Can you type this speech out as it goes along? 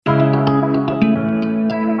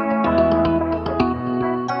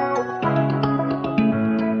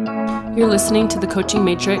You're listening to the Coaching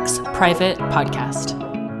Matrix Private Podcast.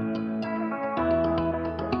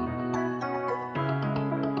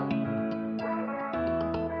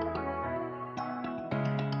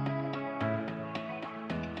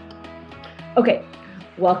 Okay,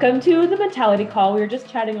 welcome to the Mentality Call. We were just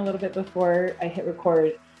chatting a little bit before I hit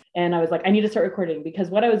record, and I was like, I need to start recording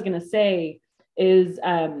because what I was going to say is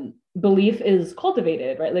belief is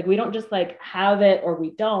cultivated, right? Like we don't just like have it or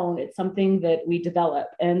we don't, it's something that we develop.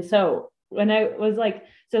 And so when I was like,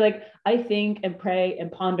 I think and pray and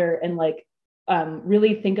ponder and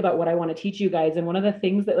really think about what I want to teach you guys. And one of the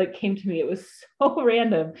things that like came to me, it was so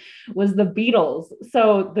random, was the Beatles.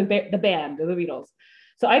 So the band, the Beatles.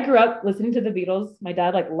 So I grew up listening to the Beatles. My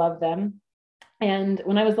dad like loved them. And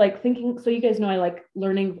when I was like thinking, so you guys know, I like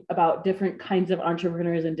learning about different kinds of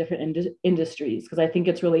entrepreneurs in different industries, because I think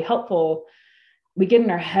it's really helpful. We get in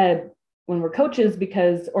our head when we're coaches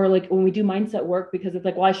or like when we do mindset work, because it's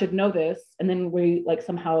like, well, I should know this. And then we like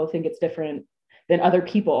somehow think it's different than other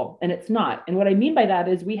people. And it's not. And what I mean by that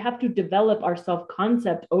is we have to develop our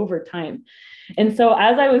self-concept over time. And so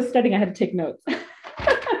as I was studying, I had to take notes.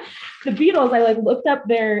 The Beatles, I like looked up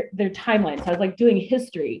their timeline. So I was like doing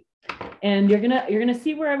history. And you're gonna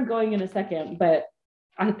see where I'm going in a second, but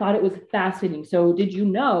I thought it was fascinating. So did you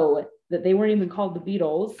know that they weren't even called the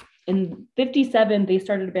Beatles? In 57, they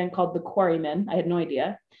started a band called the Quarrymen. I had no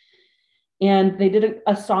idea. And they did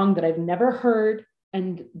a song that I've never heard.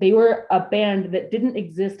 And they were a band that didn't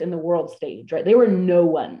exist in the world stage, right? They were no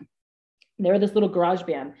one. They were this little garage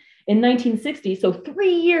band. In 1960, so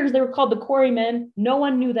 3 years, they were called the Quarrymen. No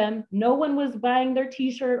one knew them. No one was buying their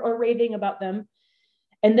t-shirt or raving about them.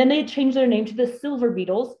 And then they changed their name to the Silver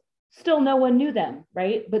Beatles. Still no one knew them,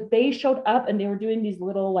 right? But they showed up and they were doing these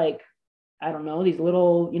little, these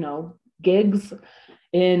little, gigs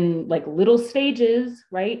in like little stages,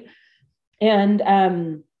 right?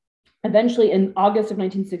 And eventually in August of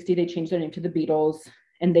 1960, they changed their name to the Beatles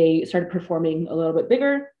and they started performing a little bit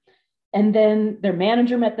bigger. And then their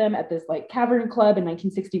manager met them at this like Cavern Club in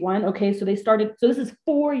 1961. Okay, so this is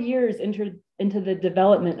 4 years into the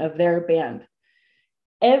development of their band.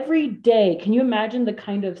 Every day, can you imagine the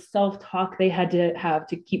kind of self-talk they had to have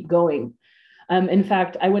to keep going? In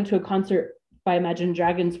fact, I went to a concert by Imagine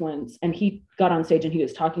Dragons once, and he got on stage and he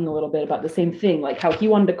was talking a little bit about the same thing, like how he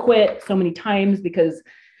wanted to quit so many times because,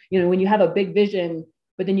 when you have a big vision,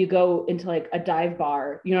 but then you go into like a dive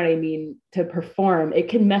bar, you know what I mean, to perform, it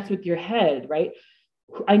can mess with your head, right?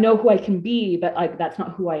 I know who I can be, but like that's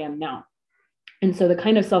not who I am now. And so the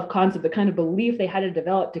kind of self-concept, the kind of belief they had to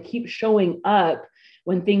develop to keep showing up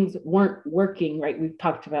when things weren't working, right? We've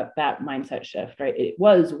talked about that mindset shift, right? It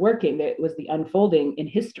was working. It was the unfolding in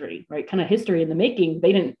history, right? Kind of history in the making.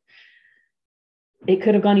 It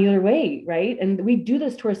could have gone either way, right? And we do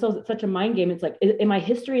this to ourselves. It's such a mind game. It's like, am I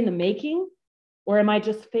history in the making, or am I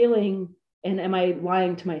just failing and am I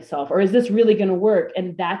lying to myself? Or is this really going to work?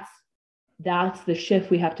 And that's the shift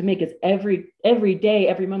we have to make, is every day,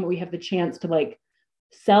 every moment we have the chance to like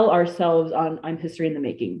sell ourselves on I'm history in the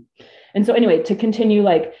making. And so anyway, to continue,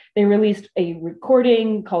 like they released a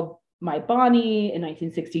recording called My Bonnie in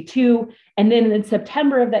 1962. And then in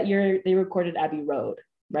September of that year, they recorded Abbey Road,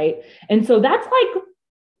 right? And so that's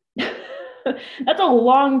like, that's a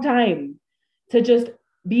long time to just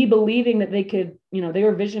be believing that they could, they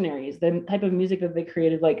were visionaries. The type of music that they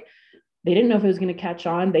created, like they didn't know if it was going to catch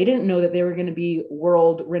on. They didn't know that they were going to be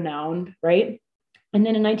world renowned, right? And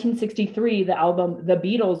then in 1963, the album The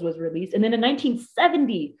Beatles was released. And then in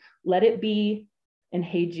 1970, Let It Be and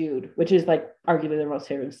Hey Jude, which is like arguably their most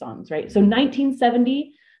favorite songs, right? So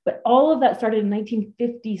 1970, but all of that started in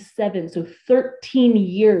 1957. So 13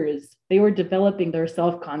 years, they were developing their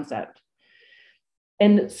self-concept.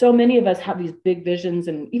 And so many of us have these big visions.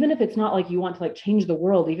 And even if it's not like you want to like change the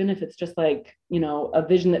world, even if it's just like, a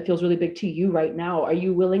vision that feels really big to you right now, are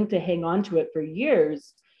you willing to hang on to it for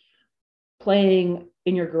years? Playing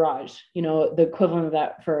in your garage, the equivalent of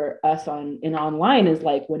that for us online is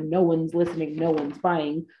like when no one's listening, no one's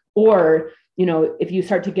buying. Or, if you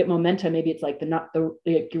start to get momentum, maybe it's like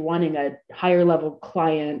you're wanting a higher level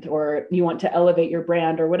client, or you want to elevate your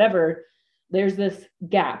brand or whatever. There's this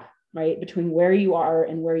gap, right, between where you are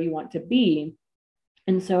and where you want to be.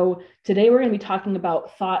 And so today we're going to be talking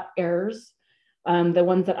about thought errors, the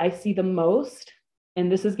ones that I see the most.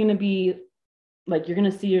 And this is going to be like, you're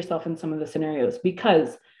going to see yourself in some of the scenarios,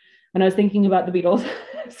 because when I was thinking about the Beatles,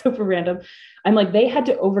 super random, I'm like, they had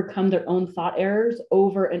to overcome their own thought errors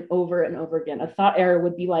over and over and over again. A thought error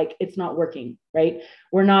would be like, it's not working, right?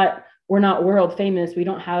 We're not world famous. We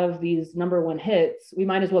don't have these number one hits. We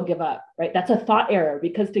might as well give up, right? That's a thought error,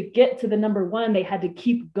 because to get to the number one, they had to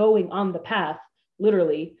keep going on the path,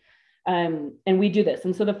 literally, And we do this.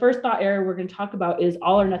 And so the first thought error we're going to talk about is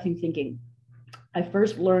all or nothing thinking. I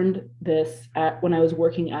first learned this when I was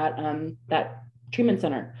working at that treatment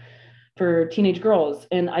center for teenage girls.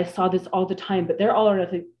 And I saw this all the time, but their all or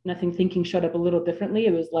nothing thinking showed up a little differently.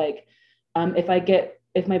 It was like,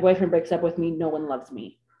 if my boyfriend breaks up with me, no one loves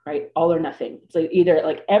me, right? All or nothing. It's like either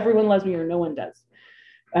like everyone loves me or no one does.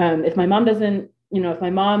 If my mom doesn't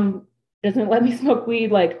let me smoke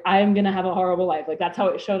weed, like I'm going to have a horrible life. Like that's how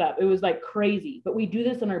it showed up. It was like crazy, but we do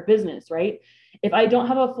this in our business, right? If I don't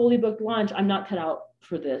have a fully booked launch, I'm not cut out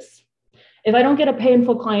for this. If I don't get a pay in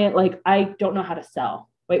full client, like I don't know how to sell,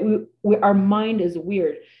 right? Our mind is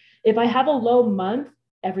weird. If I have a low month,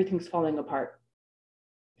 everything's falling apart.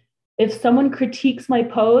 If someone critiques my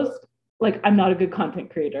post, like I'm not a good content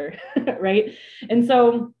creator, right? And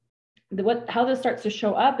so how this starts to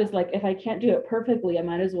show up is like, if I can't do it perfectly, I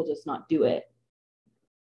might as well just not do it.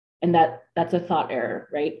 And that's a thought error,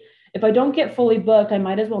 right? If I don't get fully booked, I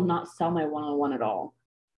might as well not sell my one-on-one at all.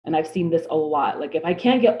 And I've seen this a lot. Like if I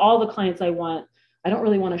can't get all the clients I want, I don't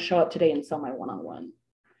really want to show up today and sell my one-on-one.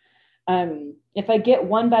 If I get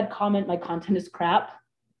one bad comment, my content is crap.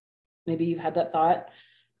 Maybe you've had that thought.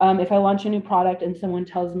 If I launch a new product and someone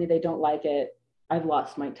tells me they don't like it, I've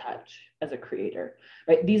lost my touch as a creator,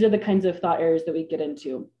 right? These are the kinds of thought errors that we get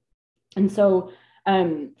into. And so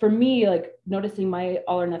for me, like noticing my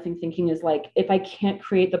all or nothing thinking is like, if I can't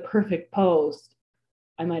create the perfect post,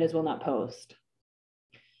 I might as well not post.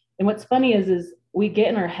 And what's funny is we get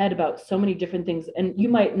in our head about so many different things. And you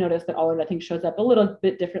might notice that all or nothing shows up a little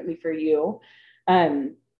bit differently for you.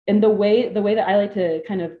 And the way that I like to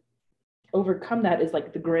kind of overcome that is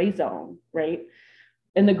like the gray zone, right?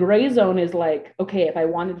 And the gray zone is like, okay, if I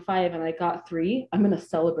wanted 5 and I got 3, I'm going to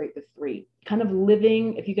celebrate the 3. Kind of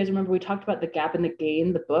living, if you guys remember, we talked about the gap and the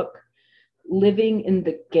gain, the book, living in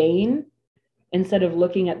the gain instead of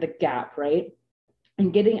looking at the gap, right?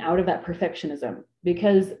 And getting out of that perfectionism,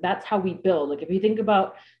 because that's how we build. Like if you think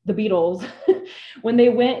about the Beatles, when they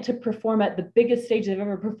went to perform at the biggest stage they've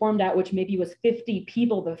ever performed at, which maybe was 50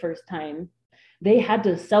 people the first time, they had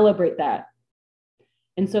to celebrate that.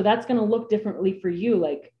 And so that's going to look differently for you.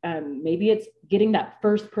 Like maybe it's getting that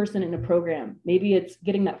first person in a program. Maybe it's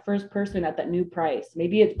getting that first person at that new price.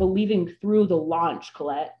 Maybe it's believing through the launch,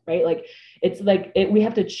 Colette, right? Like it's like we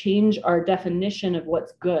have to change our definition of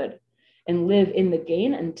what's good and live in the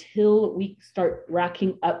gain until we start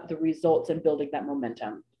racking up the results and building that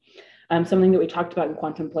momentum. Something that we talked about in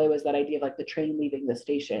Quantum Play was that idea of like the train leaving the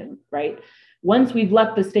station, right? Once we've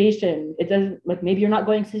left the station, it doesn't, like maybe you're not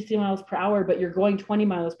going 60 miles per hour, but you're going 20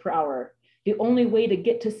 miles per hour. The only way to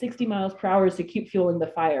get to 60 miles per hour is to keep fueling the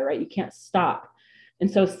fire, right? You can't stop.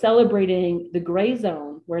 And so celebrating the gray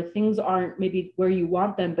zone where things aren't maybe where you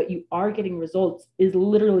want them, but you are getting results is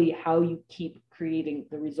literally how you keep creating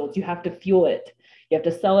the results. You have to fuel it. You have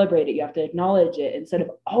to celebrate it. You have to acknowledge it instead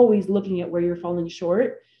of always looking at where you're falling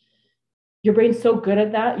short. Your brain's so good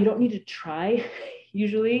at that. You don't need to try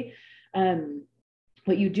usually.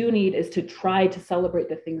 What you do need is to try to celebrate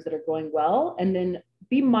the things that are going well and then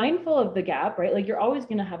be mindful of the gap, right? Like you're always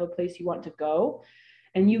going to have a place you want to go.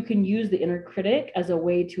 And you can use the inner critic as a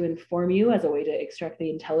way to inform you, as a way to extract the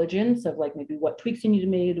intelligence of like maybe what tweaks you need to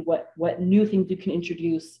make, what new things you can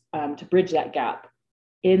introduce to bridge that gap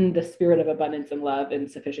in the spirit of abundance and love and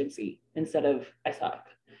sufficiency instead of I suck,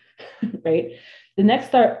 right? The next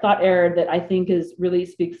thought error that I think really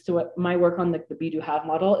speaks to what my work on the Be Do Have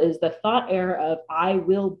model is the thought error of I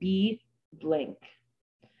will be blank.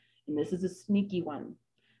 And this is a sneaky one.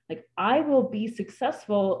 Like I will be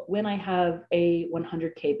successful when I have a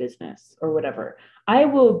 100K business or whatever. I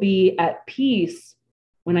will be at peace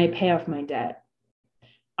when I pay off my debt.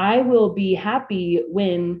 I will be happy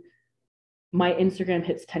when my Instagram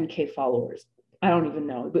hits 10K followers. I don't even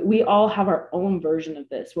know, but we all have our own version of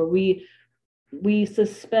this where we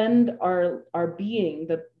suspend our being,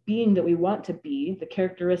 the being that we want to be, the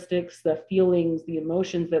characteristics, the feelings, the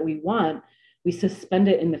emotions that we want, we suspend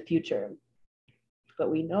it in the future. But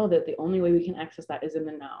we know that the only way we can access that is in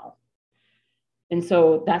the now. And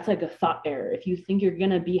so that's like a thought error. If you think you're going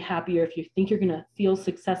to be happier, if you think you're going to feel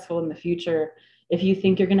successful in the future, if you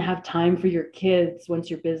think you're going to have time for your kids once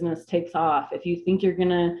your business takes off, if you think you're going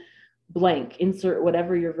to blank, insert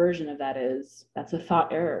whatever your version of that is, that's a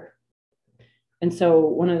thought error. And so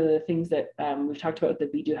one of the things that we've talked about with the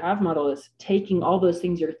Be Do Have model is taking all those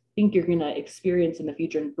things you think you're going to experience in the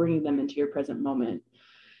future and bringing them into your present moment.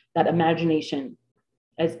 That imagination,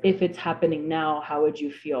 as if it's happening now, how would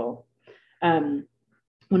you feel? One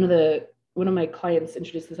of my clients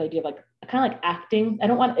introduced this idea of like kind of like acting.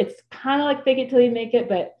 It's kind of like fake it till you make it,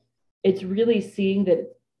 but it's really seeing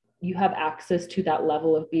that you have access to that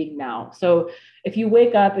level of being now. So if you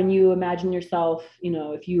wake up and you imagine yourself,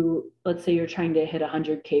 if you, let's say you're trying to hit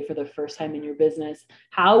 100K for the first time in your business,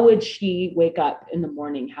 how would she wake up in the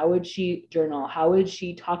morning? How would she journal? How would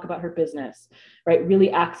she talk about her business, right? Really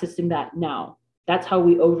accessing that now. That's how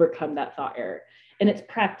we overcome that thought error. And it's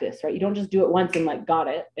practice, right? You don't just do it once and like got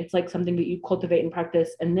it. It's like something that you cultivate and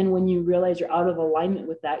practice. And then when you realize you're out of alignment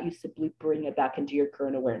with that, you simply bring it back into your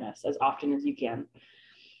current awareness as often as you can.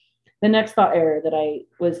 The next thought error that I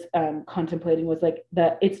was contemplating was like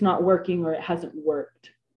that it's not working or it hasn't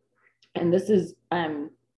worked. And this is,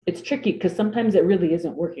 it's tricky because sometimes it really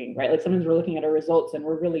isn't working, right? Like sometimes we're looking at our results and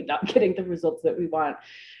we're really not getting the results that we want.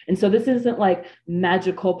 And so this isn't like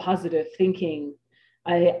magical positive thinking.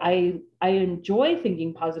 I enjoy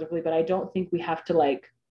thinking positively, but I don't think we have to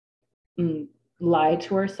like lie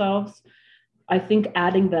to ourselves. I think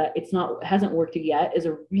adding the hasn't worked yet is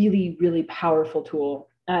a really, really powerful tool.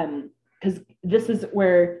 Because this is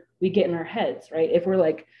where we get in our heads, right? If we're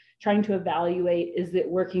like trying to evaluate, is it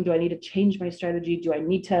working? Do I need to change my strategy? Do I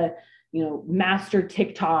need to, master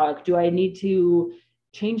TikTok? Do I need to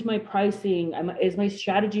change my pricing? Is my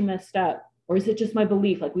strategy messed up? Or is it just my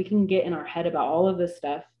belief? Like we can get in our head about all of this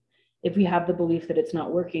stuff if we have the belief that it's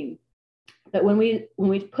not working. But when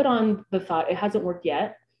we put on the thought, it hasn't worked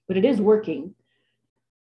yet, but it is working.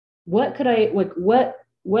 What can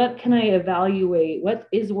I evaluate? What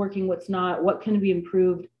is working? What's not? What can be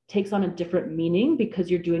improved? Takes on a different meaning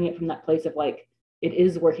because you're doing it from that place of like, it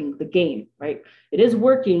is working, the game, right? It is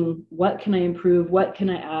working. What can I improve? What can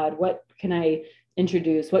I add? What can I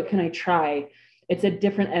introduce? What can I try? It's a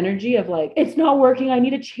different energy of like, it's not working. I need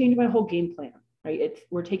to change my whole game plan, right?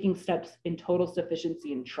 We're taking steps in total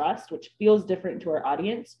sufficiency and trust, which feels different to our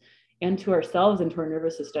audience and to ourselves and to our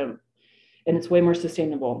nervous system. And it's way more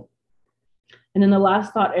sustainable. And then the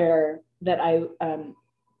last thought error that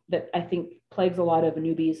I think plagues a lot of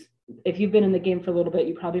newbies. If you've been in the game for a little bit,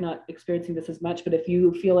 you're probably not experiencing this as much, but if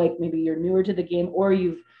you feel like maybe you're newer to the game or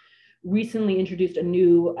you've recently introduced a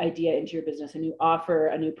new idea into your business, a new offer,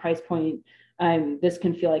 a new price point, this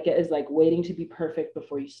can feel like it is like waiting to be perfect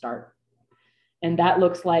before you start. And that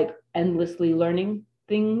looks like endlessly learning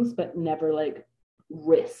things, but never like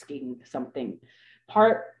risking something.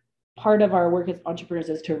 Part of our work as entrepreneurs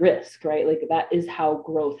is to risk, right? Like that is how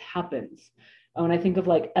growth happens. When I think of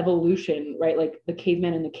like evolution, right? Like the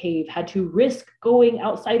caveman in the cave had to risk going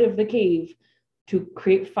outside of the cave to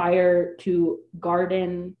create fire, to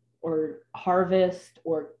garden or harvest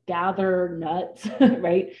or gather nuts,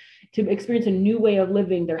 right? To experience a new way of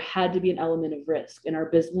living, there had to be an element of risk. And our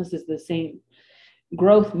business is the same.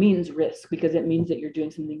 Growth means risk because it means that you're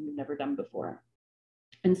doing something you've never done before.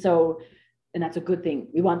 And that's a good thing.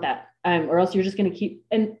 We want that. Or else you're just going to keep,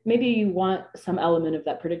 and maybe you want some element of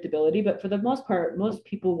that predictability, but for the most part, most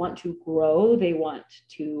people want to grow. They want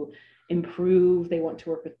to improve. They want to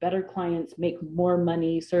work with better clients, make more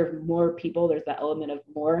money, serve more people. There's that element of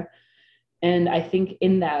more. And I think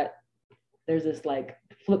in that, there's this like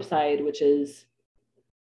flip side, which is,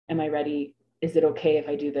 am I ready? Is it okay if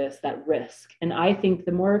I do this? That risk. And I think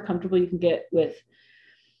the more comfortable you can get with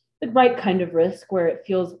the right kind of risk where it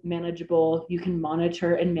feels manageable, you can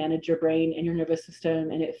monitor and manage your brain and your nervous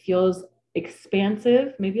system, and it feels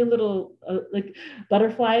expansive, maybe a little like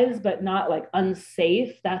butterflies, but not like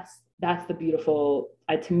unsafe. That's the beautiful,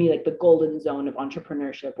 to me, like the golden zone of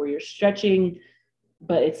entrepreneurship, where you're stretching,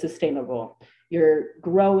 but it's sustainable. You're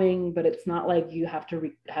growing, but it's not like you have to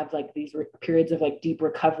have like these periods of like deep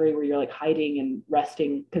recovery where you're like hiding and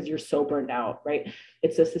resting because you're so burned out, right?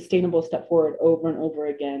 It's a sustainable step forward over and over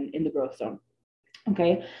again in the growth zone.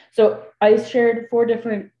 Okay. So I shared 4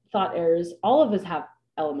 different thought errors. All of us have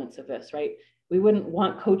elements of this, right? We wouldn't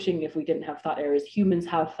want coaching if we didn't have thought errors. Humans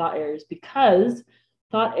have thought errors because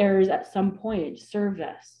thought errors at some point served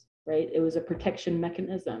us, right? It was a protection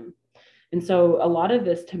mechanism. And so a lot of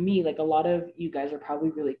this, to me, like a lot of you guys are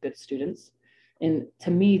probably really good students. And to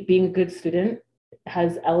me, being a good student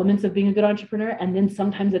has elements of being a good entrepreneur. And then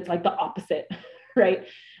sometimes it's like the opposite, right?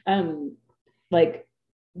 Like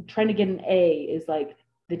trying to get an A is like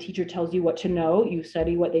the teacher tells you what to know, you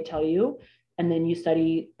study what they tell you, and then you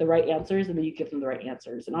study the right answers, and then you give them the right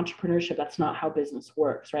answers. In entrepreneurship, that's not how business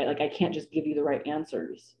works, right? Like I can't just give you the right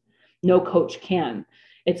answers. No coach can.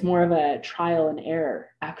 It's more of a trial and error.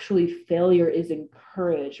 Actually, failure is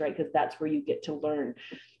encouraged, right? Because that's where you get to learn.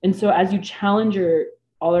 And so as you challenge your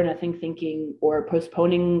all or nothing thinking or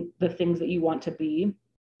postponing the things that you want to be,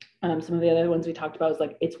 some of the other ones we talked about is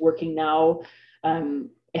like, it's working now.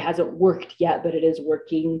 It hasn't worked yet, but it is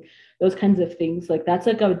working. Those kinds of things. Like that's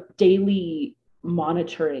like a daily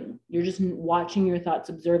monitoring. You're just watching your thoughts,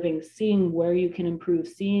 observing, seeing where you can improve,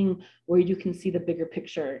 seeing where you can see the bigger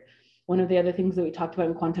picture. One of the other things that we talked about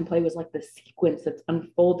in quantum play was like the sequence that's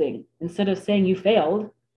unfolding. Instead of saying you failed,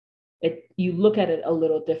 you look at it a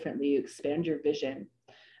little differently. You expand your vision.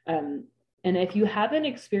 And if you haven't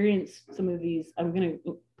experienced some of these, I'm going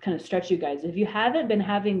to kind of stretch you guys. If you haven't been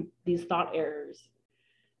having these thought errors,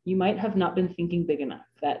 you might have not been thinking big enough.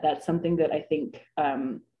 That's something that I think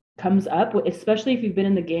comes up, especially if you've been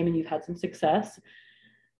in the game and you've had some success.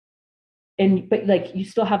 But like you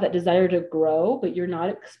still have that desire to grow, but you're not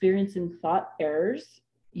experiencing thought errors.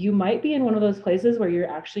 You might be in one of those places where you're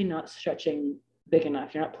actually not stretching big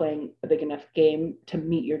enough. You're not playing a big enough game to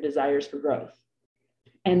meet your desires for growth.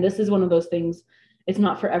 And this is one of those things, it's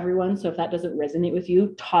not for everyone. So if that doesn't resonate with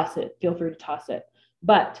you, toss it. Feel free to toss it.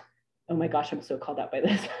 But, oh my gosh, I'm so called out by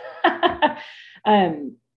this.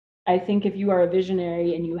 I think if you are a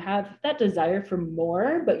visionary and you have that desire for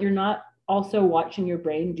more, but you're not also watching your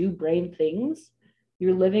brain do brain things,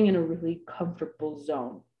 you're living in a really comfortable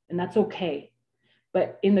zone. And that's okay.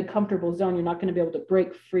 But in the comfortable zone, you're not going to be able to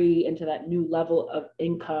break free into that new level of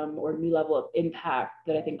income or new level of impact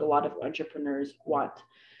that I think a lot of entrepreneurs want.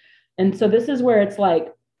 And so this is where it's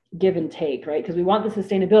like give and take, right? Because we want the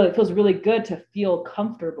sustainability. It feels really good to feel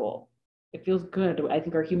comfortable. It feels good. I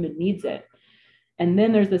think our human needs it. And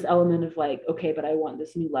then there's this element of like, okay, but I want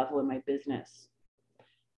this new level in my business.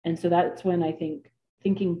 And so that's when I think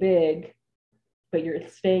thinking big, but you're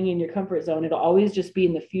staying in your comfort zone, it'll always just be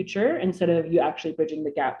in the future instead of you actually bridging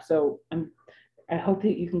the gap. So I hope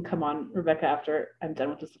that you can come on, Rebecca, after I'm done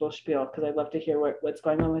with this little spiel, because I'd love to hear what's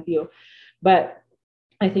going on with you. But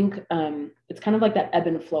I think it's kind of like that ebb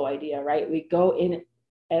and flow idea, right? We go in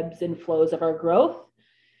ebbs and flows of our growth.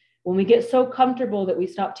 When we get so comfortable that we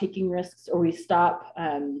stop taking risks or we stop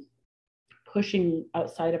pushing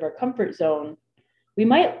outside of our comfort zone, we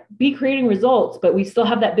might be creating results, but we still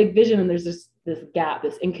have that big vision and there's this gap,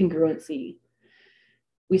 this incongruency.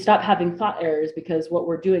 We stop having thought errors because what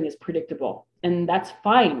we're doing is predictable. And that's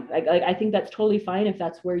fine. I think that's totally fine if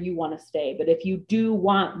that's where you want to stay. But if you do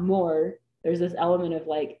want more, there's this element of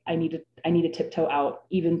like, I need to tiptoe out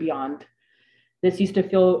even beyond. This used to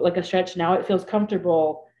feel like a stretch. Now it feels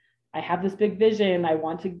comfortable. I have this big vision. I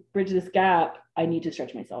want to bridge this gap. I need to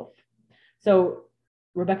stretch myself. So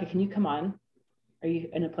Rebecca, can you come on? Are you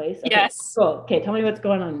in a place? Okay, yes. Cool. Okay, tell me what's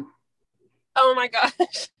going on. Oh my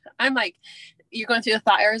gosh. I'm like, you're going through the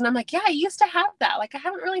thought errors and I'm like, yeah, I used to have that. Like, I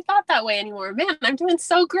haven't really thought that way anymore. Man, I'm doing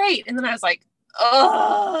so great. And then I was like,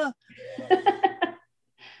 oh,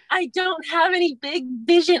 I don't have any big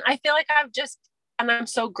vision. I feel like and I'm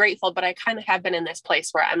so grateful, but I kind of have been in this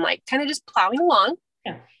place where I'm like kind of just plowing along.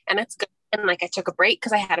 Yeah. And it's good. And like, I took a break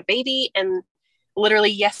because I had a baby. And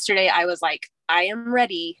literally yesterday I was like, I am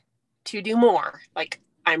ready to do more. Like,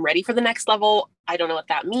 I'm ready for the next level. I don't know what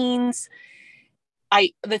that means.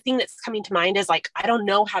 The thing that's coming to mind is like, I don't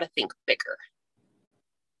know how to think bigger.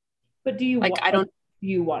 But do you like, do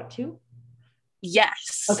you want to?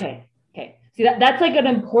 Yes. Okay. See, that's like an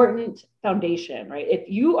important foundation, right? If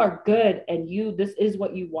you are good and this is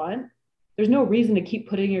what you want, there's no reason to keep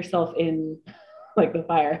putting yourself in like the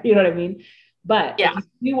fire. You know what I mean? But yeah, if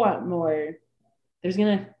you want more, there's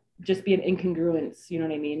going to just be an incongruence. You know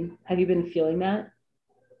what I mean? Have you been feeling that?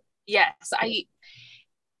 Yes.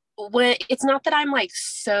 It's not that I'm like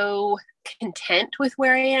so content with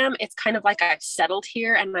where I am. It's kind of like I've settled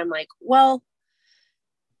here and I'm like, well,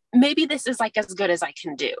 maybe this is like as good as I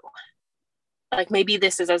can do. Like, maybe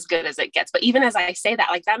this is as good as it gets. But even as I say that,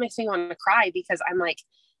 like, that makes me want to cry because I'm like,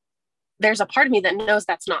 there's a part of me that knows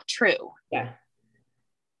that's not true. Yeah.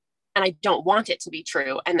 And I don't want it to be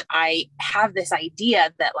true. And I have this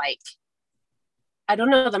idea that like, I don't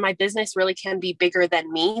know that my business really can be bigger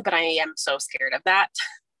than me, but I am so scared of that.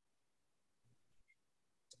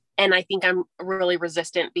 And I think I'm really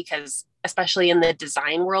resistant because, especially in the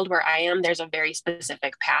design world where I am, there's a very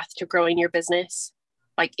specific path to growing your business.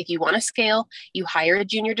 Like, if you want to scale, you hire a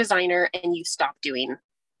junior designer and you stop doing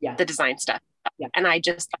the design stuff. Yeah. And I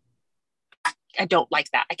don't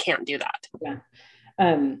like that. I can't do that. Yeah.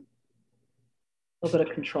 A little bit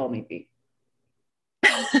of control, maybe.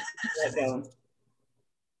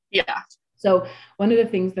 Yeah. So one of the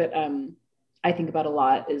things that I think about a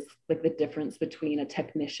lot is like the difference between a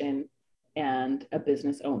technician and a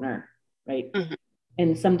business owner, right? Mm-hmm.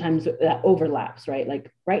 And sometimes that overlaps, right?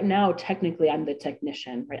 Like right now, technically, I'm the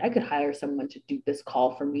technician, right? I could hire someone to do this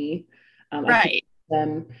call for me. Right.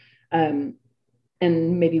 And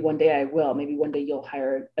maybe one day I will. Maybe one day you'll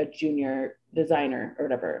hire a junior designer or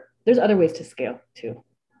whatever. There's other ways to scale too.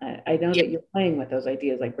 I know that you're playing with those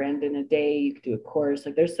ideas, like brand in a day, you could do a course,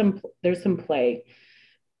 like there's some play,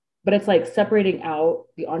 but it's like separating out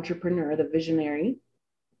the entrepreneur, the visionary,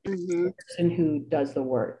 the person who does the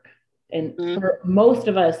work. And for most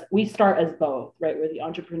of us, we start as both, right? We're the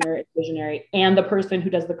entrepreneur, visionary, and the person who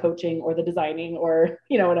does the coaching or the designing or,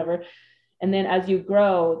 whatever. And then as you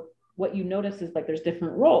grow, what you notice is like there's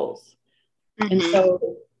different roles. And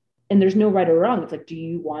so, and there's no right or wrong. It's like, do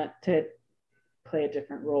you want to play a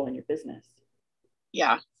different role in your business?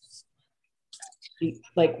 Yeah.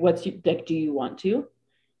 Like, do you want to?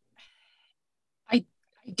 I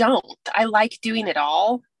don't. I like doing it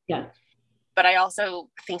all. Yeah. But I also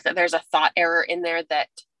think that there's a thought error in there that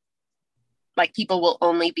like people will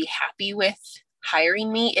only be happy with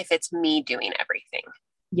hiring me if it's me doing everything.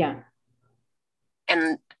 Yeah.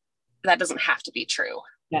 And that doesn't have to be true.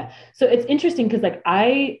 Yeah. So it's interesting because like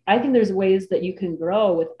I think there's ways that you can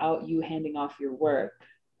grow without you handing off your work.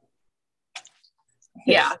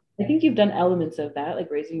 Yeah. I think you've done elements of that, like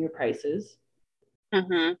raising your prices.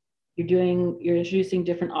 Mm-hmm. You're introducing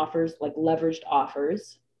different offers, like leveraged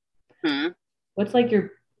offers. Mm-hmm. What's like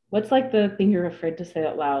the thing you're afraid to say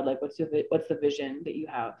out loud? Like what's the vision that you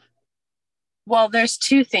have? Well, there's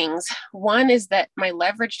two things. One is that my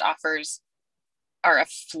leveraged offers are a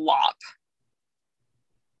flop.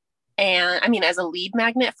 And I mean, as a lead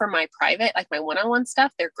magnet for my private, like my one-on-one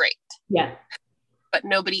stuff, they're great. Yeah. But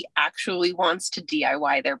nobody actually wants to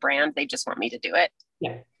DIY their brand. They just want me to do it.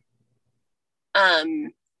 Yeah.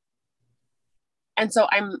 And so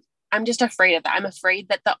I'm just afraid of that. I'm afraid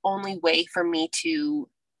that the only way for me to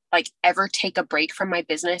like ever take a break from my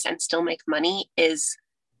business and still make money is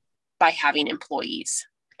by having employees.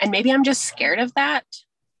 And maybe I'm just scared of that.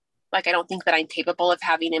 Like, I don't think that I'm capable of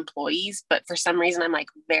having employees, but for some reason I'm like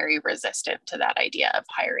very resistant to that idea of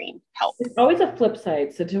hiring help. It's always a flip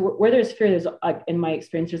side. So where there's fear, there's like, in my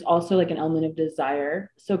experience, there's also like an element of desire.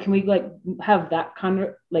 So can we like have that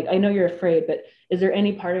like, I know you're afraid, but is there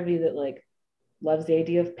any part of you that like loves the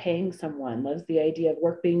idea of paying someone, loves the idea of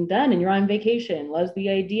work being done and you're on vacation, loves the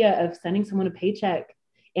idea of sending someone a paycheck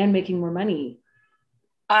and making more money?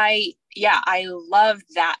 I love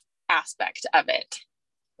that aspect of it.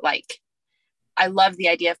 Like, I love the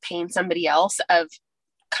idea of paying somebody else, of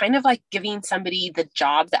kind of like giving somebody the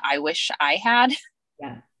job that I wish I had.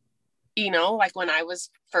 Yeah. Like when I was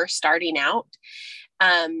first starting out.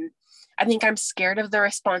 I think I'm scared of the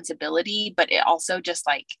responsibility, but it also just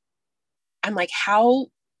like, I'm like, how,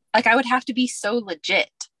 like I would have to be so legit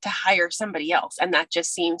to hire somebody else. And that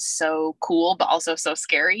just seems so cool, but also so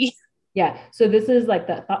scary. Yeah. So this is like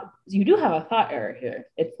that thought. You do have a thought error here.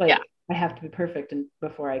 It's like, I have to be perfect and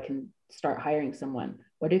before I can start hiring someone.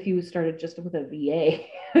 What if you started just with a VA?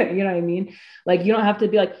 You know what I mean? Like, you don't have to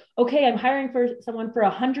be like, okay, I'm hiring for someone for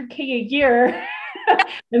 $100K a year.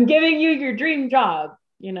 I'm giving you your dream job,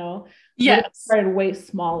 Yes. Started way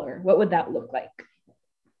smaller. What would that look like?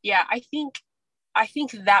 Yeah, I think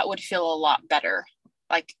that would feel a lot better.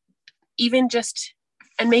 Like, even just,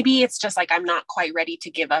 and maybe it's just like I'm not quite ready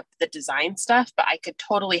to give up the design stuff, but I could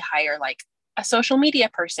totally hire like a social media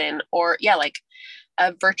person, or like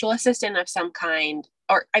a virtual assistant of some kind.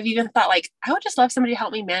 Or I've even thought like, I would just love somebody to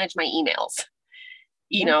help me manage my emails,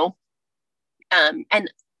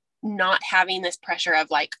 and not having this pressure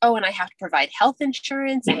of like, oh, and I have to provide health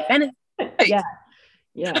insurance and benefits. Yeah.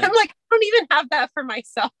 I'm like, I don't even have that for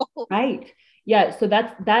myself. Right. Yeah. So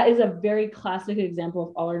that is a very classic example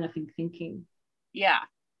of all or nothing thinking. Yeah.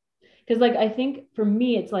 Because like, I think for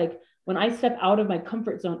me, it's like, when I step out of my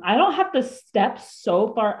comfort zone, I don't have to step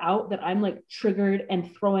so far out that I'm like triggered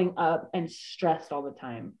and throwing up and stressed all the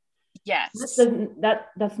time. Yes.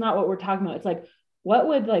 That's not what we're talking about. It's like, what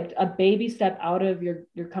would like a baby step out of your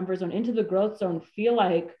comfort zone into the growth zone feel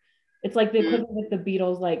like? It's like the equivalent with the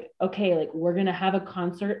Beatles, like, okay, like we're going to have a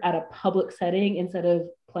concert at a public setting instead of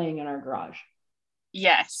playing in our garage.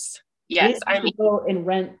 Yes. Yes. I mean, go and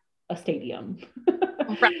rent a stadium,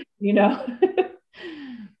 right.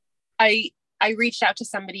 I reached out to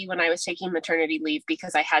somebody when I was taking maternity leave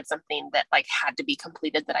because I had something that like had to be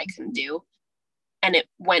completed that I couldn't do. And it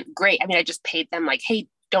went great. I mean, I just paid them like, hey,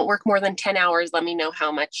 don't work more than 10 hours. Let me know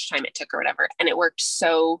how much time it took or whatever. And it worked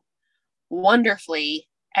so wonderfully.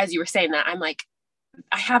 As you were saying that, I'm like,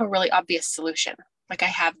 I have a really obvious solution. Like I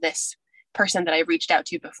have this person that I reached out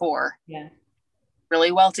to before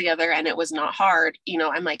really well together and it was not hard.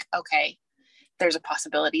 I'm like, okay, there's a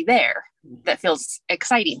possibility there that feels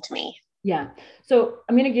exciting to me. Yeah. So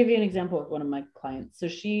I'm going to give you an example of one of my clients. So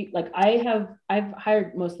she, like, I've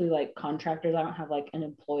hired mostly like contractors. I don't have like an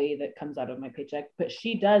employee that comes out of my paycheck, but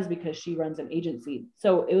she does because she runs an agency.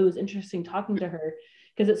 So it was interesting talking to her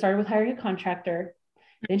because it started with hiring a contractor.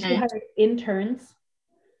 Then she hired interns.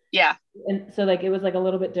 Yeah. And so like, it was like a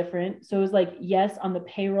little bit different. So it was like, yes, on the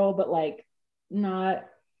payroll, but like not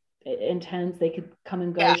intense. They could come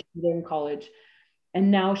and go. Yeah. She was there in college. And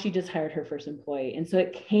now she just hired her first employee. And so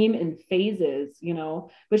it came in phases, you know,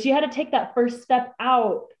 but she had to take that first step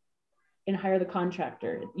out and hire the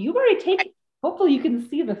contractor. You've already taken, hopefully you can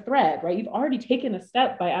see the thread, right? You've already taken a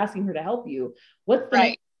step by asking her to help you. What's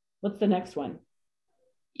the next one?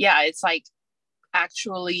 Yeah. It's like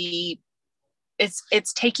actually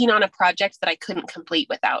it's taking on a project that I couldn't complete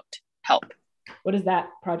without help. What is that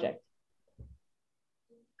project?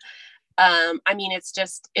 I mean,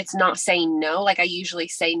 it's not saying no. Like I usually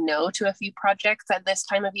say no to a few projects at this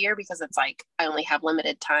time of year because it's like, I only have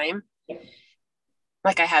limited time. Yeah.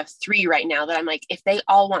 Like I have 3 right now that I'm like, if they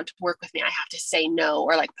all want to work with me, I have to say no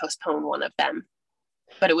or like postpone one of them.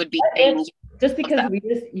 But it would be just because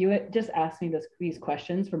you just asked me these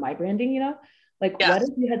questions for my branding, you know, like what if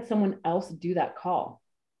you had someone else do that call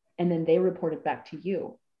and then they reported back to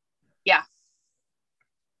you? Yeah.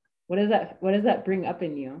 What does that bring up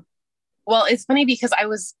in you? Well, it's funny because I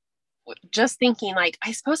was just thinking like,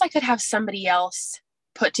 I suppose I could have somebody else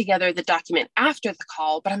put together the document after the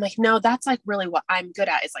call, but I'm like, no, that's like really what I'm good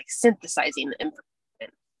at is like synthesizing the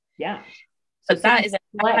information. Yeah. So that is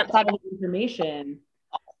I haven't thought of information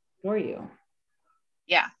for you.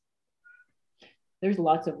 Yeah. There's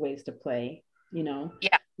lots of ways to play, you know?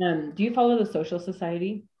 Yeah. Do you follow the Social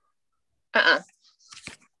Society? Uh-uh.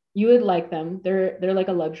 You would like them. They're like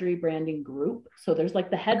a luxury branding group. So there's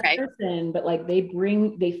like the head person, but like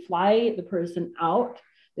they fly the person out.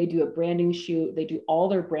 They do a branding shoot. They do all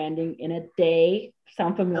their branding in a day.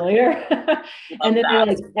 Sound familiar? And then they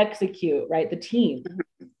like execute, right? The team.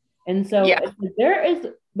 Mm-hmm. And so there is,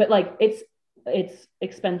 but like it's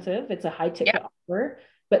expensive. It's a high ticket offer,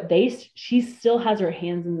 but she still has her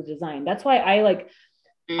hands in the design. That's why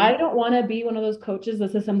I don't want to be one of those coaches.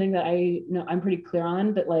 This is something that I know I'm pretty clear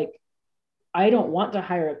on, that like, I don't want to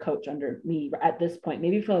hire a coach under me at this point,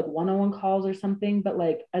 maybe for like one-on-one calls or something, but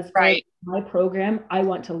like, as far as my program, I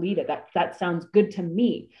want to lead it. That sounds good to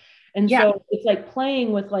me. And so it's like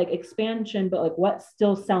playing with like expansion, but like what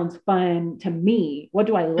still sounds fun to me? What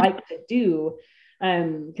do I like to do?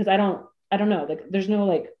 Cause I don't know, like there's no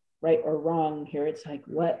like right or wrong here. It's like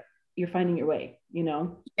what you're finding your way, you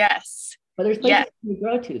know? Yes. But there's places you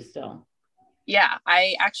grow to still. Yeah,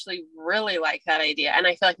 I actually really like that idea. And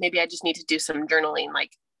I feel like maybe I just need to do some journaling.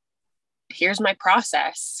 Like, here's my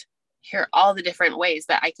process. Here are all the different ways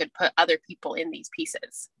that I could put other people in these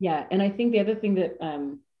pieces. Yeah. And I think the other thing that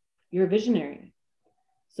you're a visionary.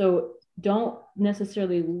 So don't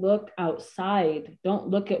necessarily look outside. Don't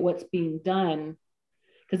look at what's being done.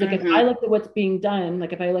 Because like if I look at what's being done,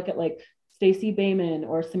 like if I look at like Stacey Bayman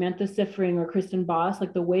or Samantha Siffring or Kristen Boss,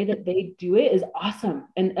 like the way that they do it is awesome.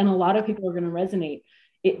 And a lot of people are going to resonate.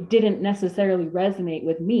 It didn't necessarily resonate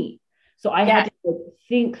with me. So I had to like,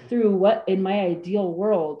 think through what in my ideal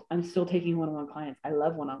world, I'm still taking one-on-one clients. I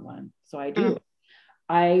love one-on-one. So I do.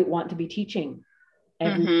 I want to be teaching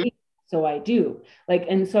every week. So I do like,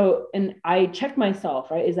 and I check myself,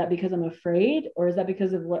 right? Is that because I'm afraid or is that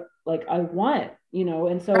because of what like I want, you know?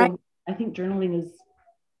 And so I think journaling is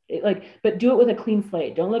but do it with a clean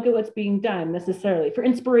slate. Don't look at what's being done necessarily for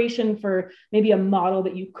inspiration, for maybe a model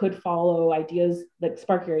that you could follow, ideas, like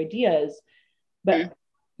spark your ideas, but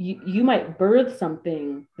you might birth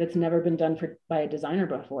something that's never been done by a designer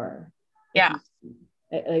before. Yeah.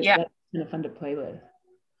 That's kind of fun to play with.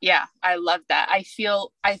 Yeah. I love that.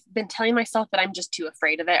 I've been telling myself that I'm just too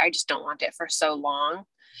afraid of it. I just don't want it for so long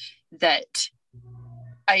that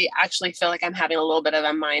I actually feel like I'm having a little bit of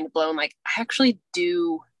a mind blown. Like I actually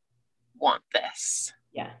do want this.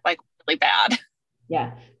 Yeah. Like really bad.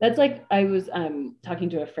 Yeah. That's like, I was talking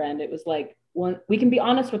to a friend. It was like, we can be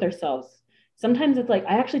honest with ourselves. Sometimes it's like,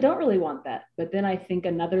 I actually don't really want that. But then I think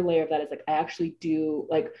another layer of that is like, I actually do,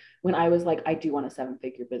 like when I was like, I do want a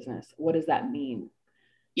 7-figure business. What does that mean?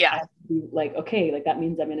 Yeah. Like, okay, like that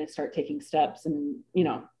means I'm going to start taking steps and, you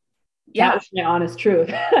know, that was my honest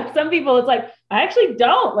truth. Some people it's like, I actually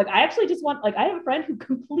don't like, I actually just want, like, I have a friend who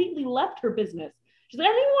completely left her business. She's like,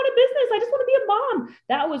 I don't even want a business. I just want to be a mom.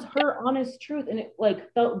 That was her honest truth. And it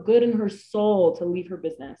like felt good in her soul to leave her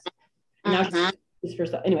business. And now she's for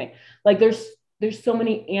stuff. Anyway, like there's so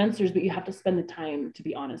many answers, but you have to spend the time to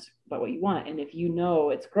be honest about what you want. And if you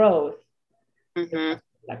know it's growth, that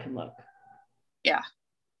can look. Yeah,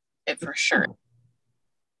 it for sure.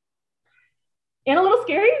 And a little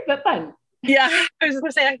scary, but fun. Yeah, I was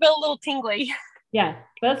gonna say I feel a little tingly. Yeah,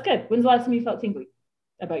 but that's good. When's the last time you felt tingly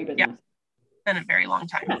about your business? In a very long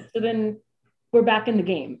time. Yeah, so then we're back in the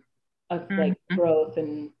game of like growth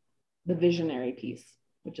and the visionary piece.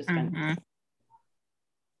 which is fun. Mm-hmm.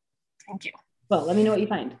 Thank you. Well, let me know what you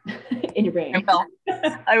find in your brain.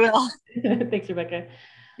 I will. Thanks, Rebecca.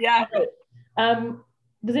 Yeah. Right.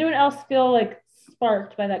 Does anyone else feel like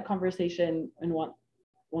sparked by that conversation and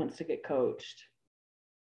wants to get coached?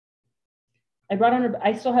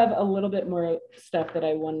 I still have a little bit more stuff that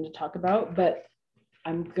I wanted to talk about, but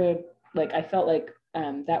I'm good. Like, I felt like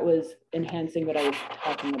that was enhancing what I was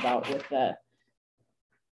talking about with the,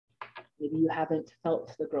 maybe you haven't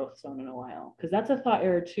felt the growth zone in a while, because that's a thought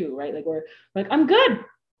error too, right? Like we're like, I'm good,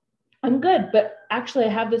 but actually I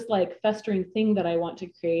have this like festering thing that I want to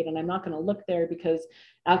create, and I'm not going to look there because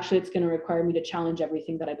actually it's going to require me to challenge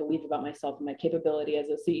everything that I believe about myself and my capability as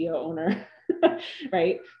a CEO owner,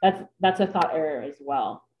 right? That's a thought error as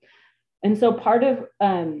well. And so part of,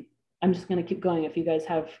 I'm just going to keep going. If you guys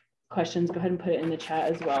have questions, go ahead and put it in the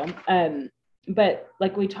chat as well. But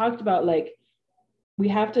like we talked about, like we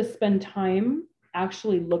have to spend time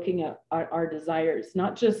actually looking at our desires,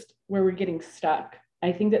 not just where we're getting stuck.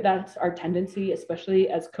 I think that that's our tendency, especially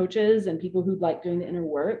as coaches and people who like doing the inner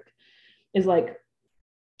work, is like,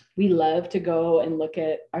 we love to go and look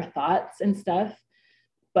at our thoughts and stuff.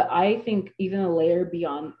 But I think even a layer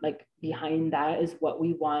beyond, like behind that, is what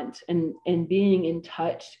we want, and being in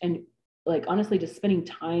touch, and like honestly just spending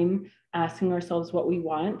time asking ourselves what we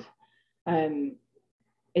want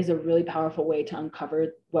is a really powerful way to uncover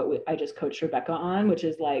what I just coached Rebecca on, which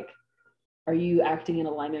is like, are you acting in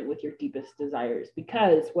alignment with your deepest desires?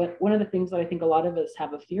 Because one of the things that I think a lot of us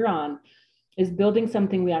have a fear on is building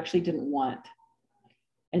something we actually didn't want.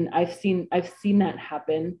 And I've seen that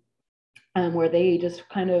happen, where they just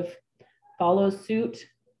kind of follow suit,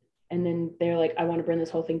 and then they're like, I want to burn this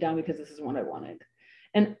whole thing down because this is what I wanted.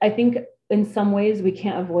 And I think in some ways we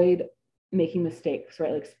can't avoid making mistakes,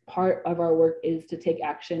 right? Like part of our work is to take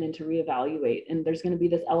action and to reevaluate. And there's going to be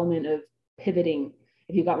this element of pivoting.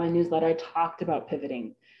 If you got my newsletter, I talked about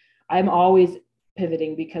pivoting. I'm always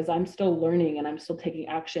pivoting because I'm still learning and I'm still taking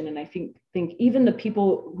action. And I think even the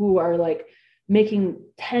people who are like making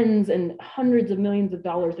tens and hundreds of millions of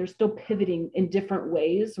dollars, they're still pivoting in different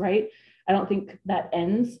ways, right? I don't think that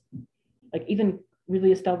ends. Like even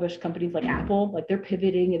really established companies like Apple, like they're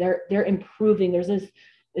pivoting, they're improving. There's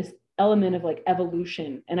this element of like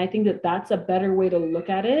evolution. And I think that that's a better way to look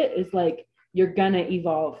at it, is like, you're gonna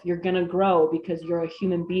evolve, you're gonna grow because you're a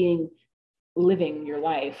human being living your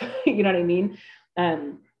life. You know what I mean?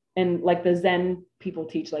 And like the Zen people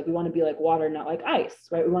teach, like we want to be like water, not like ice,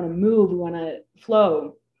 right? We want to move, we want to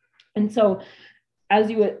flow. And so as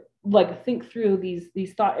you would like think through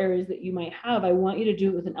these thought areas that you might have, I want you to do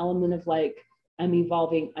it with an element of like, I'm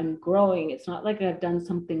evolving, I'm growing. It's not like I've done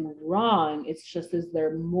something wrong. It's just, is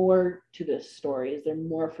there more to this story? Is there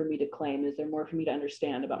more for me to claim? Is there more for me to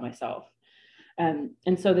understand about myself?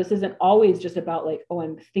 And so this isn't always just about like, oh,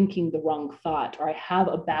 I'm thinking the wrong thought, or I have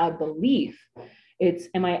a bad belief. It's,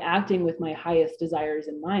 am I acting with my highest desires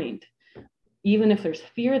in mind? Even if there's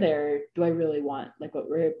fear there, do I really want, like what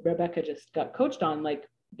Rebecca just got coached on, like,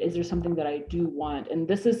 is there something that I do want? And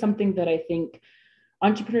this is something that I think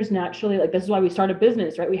entrepreneurs naturally, like this is why we start a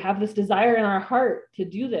business, right? We have this desire in our heart to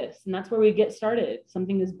do this. And that's where we get started.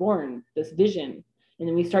 Something is born, this vision, and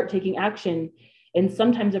then we start taking action. And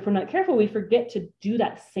sometimes if we're not careful, we forget to do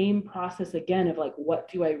that same process again of like, what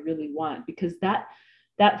do I really want? Because that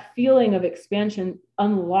feeling of expansion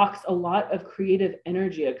unlocks a lot of creative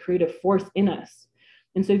energy, a creative force in us.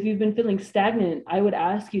 And so if you've been feeling stagnant, I would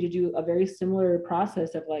ask you to do a very similar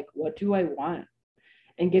process of like, what do I want?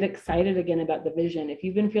 And get excited again about the vision. If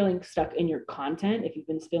you've been feeling stuck in your content, if you've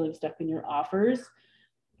been feeling stuck in your offers,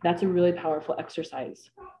 that's a really powerful exercise.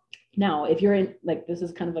 Now, if you're in, like, this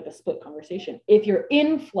is kind of like a split conversation. If you're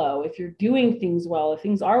in flow, if you're doing things well, if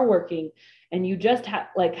things are working, and you just had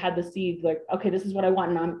the seed, like, okay, this is what I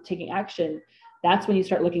want, and I'm taking action, that's when you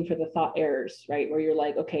start looking for the thought errors, right? Where you're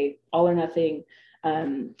like, okay, all or nothing.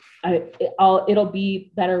 It'll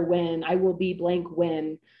be better when, I will be blank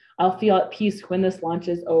when, I'll feel at peace when this launch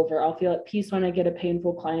is over. I'll feel at peace when I get a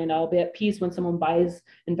painful client. I'll be at peace when someone buys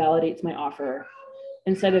and validates my offer,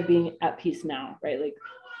 instead of being at peace now, right? Like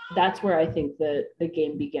that's where I think the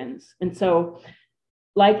game begins. And so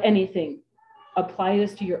like anything, apply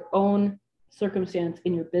this to your own circumstance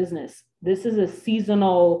in your business. This is a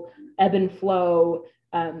seasonal ebb and flow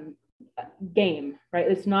game,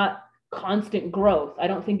 right? It's not constant growth. I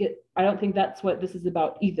don't think that's what this is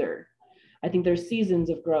about either. I think there's seasons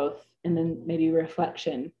of growth and then maybe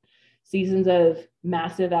reflection, seasons of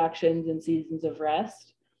massive actions and seasons of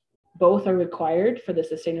rest. Both are required for the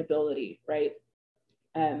sustainability, right?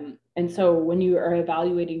 And so when you are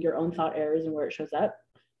evaluating your own thought errors and where it shows up,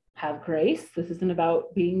 have grace. This isn't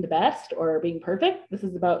about being the best or being perfect. This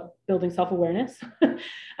is about building self-awareness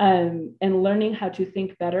and learning how to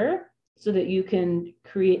think better so that you can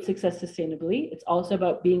create success sustainably. It's also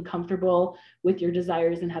about being comfortable with your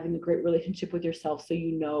desires and having a great relationship with yourself so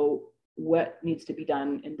you know what needs to be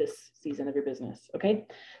done in this season of your business. Okay.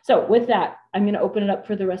 So with that, I'm going to open it up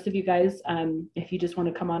for the rest of you guys. If you just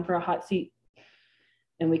want to come on for a hot seat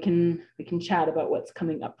and we can chat about what's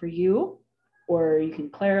coming up for you, or you can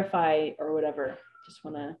clarify or whatever. Just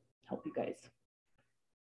want to help you guys.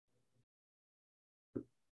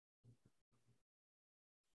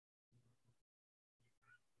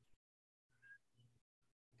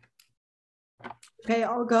 Okay,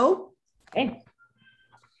 I'll go. Okay.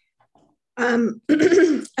 I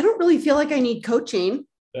don't really feel like I need coaching.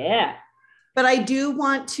 Yeah. But I do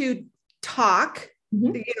want to talk,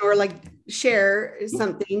 or like share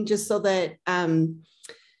something just so that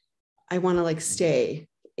I want to like stay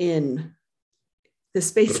in the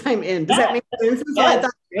space I'm in. Does that make sense? So I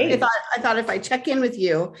thought if I check in with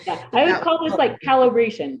you. Yeah. I would call this like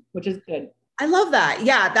calibration, which is good. I love that.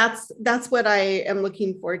 Yeah, that's what I am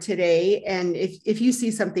looking for today. And if you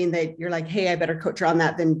see something that you're like, hey, I better coach her on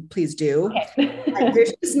that, then please do. Okay.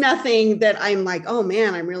 There's just nothing that I'm like, oh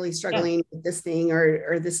man, I'm really struggling with this thing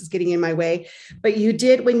or this is getting in my way. But you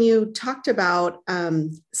did, when you talked about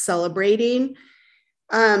celebrating,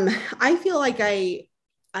 I feel like I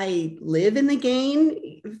live in the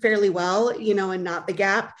gain fairly well, and not the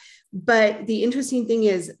gap. But the interesting thing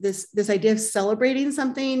is this idea of celebrating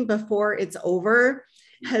something before it's over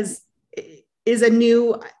is a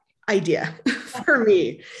new idea for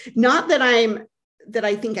me. Not that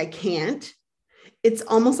I think I can't. It's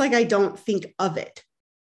almost like I don't think of it.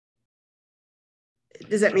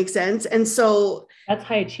 Does that make sense? And so that's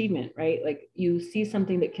high achievement, right? Like you see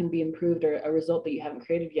something that can be improved or a result that you haven't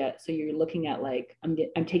created yet. So you're looking at like, I'm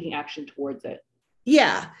taking action towards it.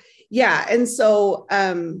 Yeah. Yeah. And so,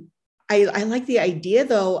 I like the idea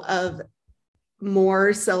though of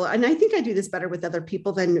more so, and I think I do this better with other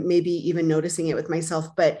people than maybe even noticing it with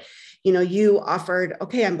myself, but you offered,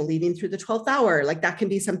 okay, I'm believing through the 12th hour. Like that can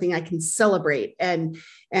be something I can celebrate. And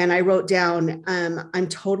I wrote down, I'm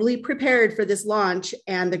totally prepared for this launch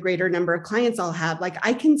and the greater number of clients I'll have. Like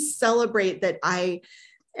I can celebrate that I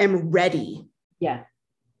am ready. Yeah.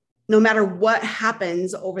 No matter what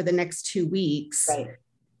happens over the next 2 weeks. Right.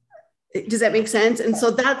 Does that make sense? And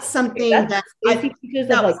so that's something that I think because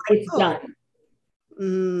of like, it's done.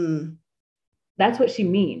 That's what she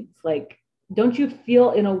means. Like, don't you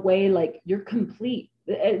feel in a way like you're complete?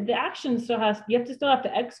 The action still you still have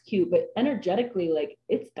to execute, but energetically, like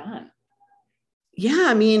it's done. Yeah.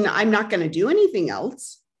 I mean, I'm not going to do anything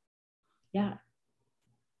else. Yeah.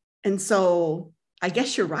 And so I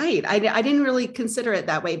guess you're right. I didn't really consider it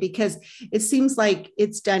that way because it seems like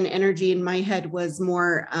it's done energy in my head was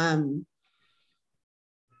more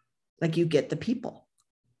like you get the people.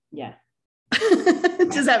 Yeah.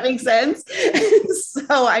 Does that make sense?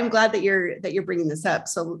 So I'm glad that you're bringing this up.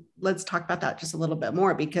 So let's talk about that just a little bit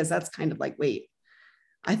more because that's kind of like, wait,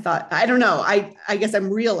 I don't know. I guess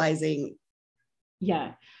I'm realizing.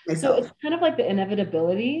 Yeah. Myself. So it's kind of like the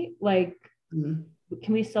inevitability. Like, can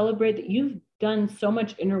we celebrate that you've done so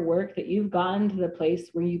much inner work that you've gotten to the place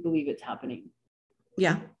where you believe it's happening?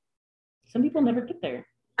 Yeah. Some people never get there.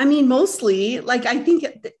 I mean, mostly like, I think,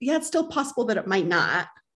 it's still possible that it might not.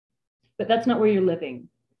 But that's not where you're living.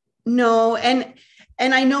 No. And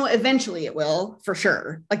I know eventually it will for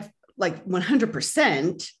sure. Like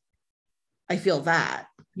 100%. I feel that.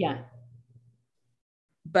 Yeah.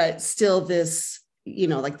 But still this,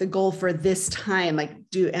 like the goal for this time, like,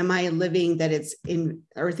 am I living that it's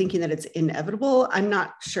or thinking that it's inevitable? I'm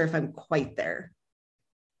not sure if I'm quite there.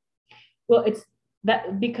 Well, it's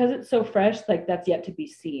that because it's so fresh, like that's yet to be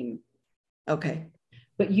seen. Okay.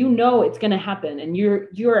 But it's going to happen and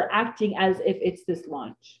you're acting as if it's this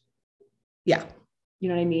launch. Yeah. You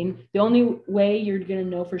know what I mean? The only way you're going to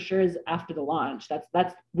know for sure is after the launch.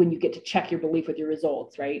 That's when you get to check your belief with your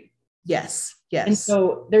results, right? Yes. Yes. And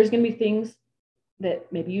so there's going to be things that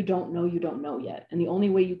maybe you don't know yet. And the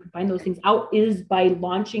only way you can find those things out is by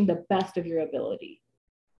launching the best of your ability.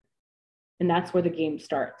 And that's where the game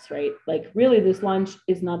starts, right? Like really this launch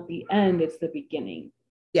is not the end, it's the beginning.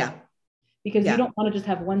 Yeah. Because you don't want to just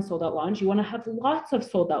have one sold out launch. You want to have lots of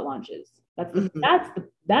sold out launches. That's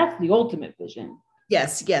the ultimate vision.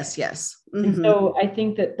 Yes. Yes. Yes. Mm-hmm. And so I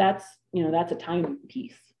think that's a time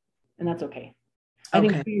piece and that's okay. I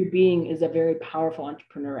think who you're being is a very powerful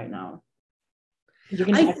entrepreneur right now.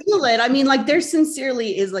 I feel it. I mean, like there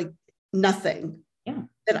sincerely is like nothing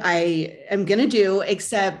that I am going to do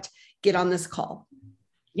except get on this call.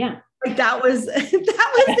 Yeah. Like that was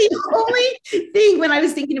the only thing when I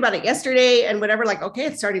was thinking about it yesterday and whatever, like, okay,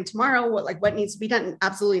 it's starting tomorrow. What needs to be done?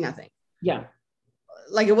 Absolutely nothing. Yeah.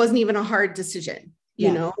 Like it wasn't even a hard decision,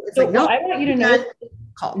 you know? It's so like, no, I want you to know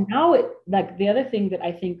call. Now like the other thing that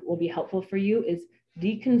I think will be helpful for you is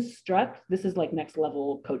deconstruct. This is like next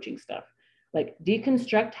level coaching stuff. Like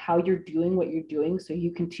deconstruct how you're doing what you're doing so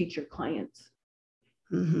you can teach your clients.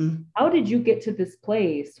 Mm-hmm. How did you get to this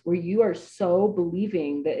place where you are so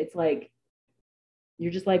believing that it's like,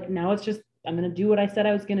 you're just like, now it's just, I'm going to do what I said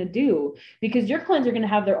I was going to do, because your clients are going to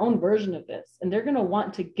have their own version of this and they're going to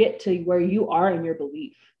want to get to where you are in your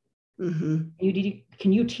belief. Mm-hmm.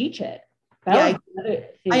 Can you teach it? I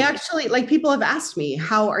actually, like, people have asked me,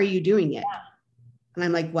 how are you doing it? Yeah. And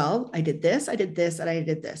I'm like, well, I did this, and I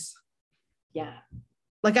did this. Yeah.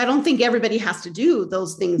 Like, I don't think everybody has to do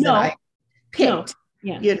those things that I picked,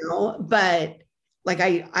 you know, but like,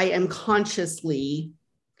 I am consciously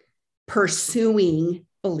pursuing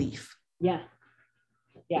belief. Yeah.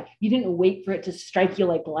 Yeah. You didn't wait for it to strike you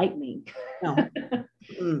like lightning. No.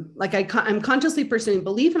 Like I'm consciously pursuing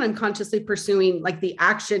belief, and I'm consciously pursuing like the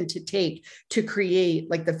action to take to create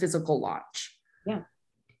like the physical launch. Yeah.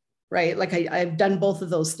 Right. Like I've done both of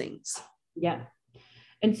those things. Yeah.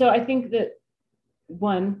 And so I think that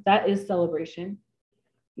one, that is celebration.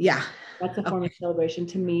 Yeah. That's a form of celebration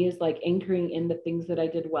to me, is like anchoring in the things that I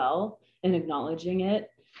did well and acknowledging it.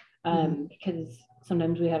 Because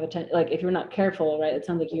sometimes we have like, if you're not careful, right, it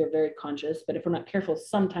sounds like you're very conscious, but if we're not careful,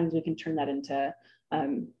 sometimes we can turn that into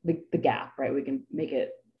the gap, right? We can make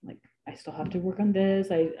it like, I still have to work on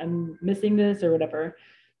this. I'm missing this or whatever,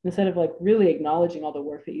 instead of like really acknowledging all the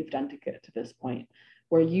work that you've done to get to this point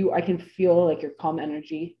where I can feel like your calm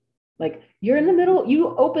energy, like you're in the middle, you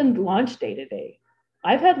opened launch day today.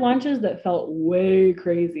 I've had launches that felt way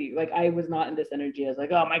crazy. Like I was not in this energy. I was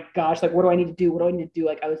like, oh my gosh, like, what do I need to do? What do I need to do?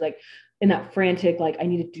 Like, I was like in that frantic, like, I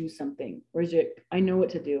need to do something. Whereas I know what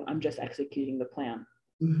to do. I'm just executing the plan.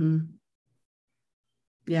 Mm-hmm.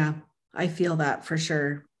 Yeah, I feel that for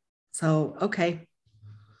sure. So, okay.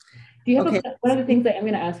 Do you have one of the things that I'm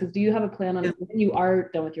going to ask is, do you have a plan on when you are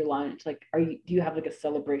done with your launch? Like, do you have like a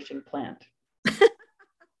celebration planned?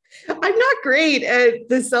 I'm not great at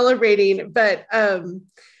the celebrating, but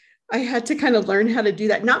I had to kind of learn how to do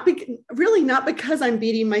that. Not because I'm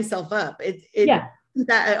beating myself up. It isn't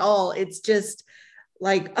that at all. It's just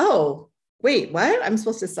like, oh, wait, what? I'm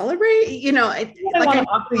supposed to celebrate? You know, I want to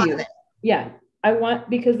offer you. Yeah, I want,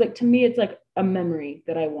 because like, to me, it's like a memory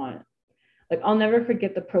that I want. Like, I'll never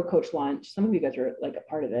forget the Pro Coach launch. Some of you guys were like a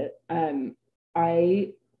part of it.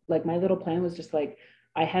 I like, my little plan was just like,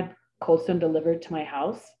 I had Cold Stone delivered to my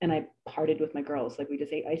house and I partied with my girls. Like, we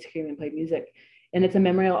just ate ice cream and played music. And it's a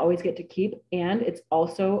memory I'll always get to keep. And it's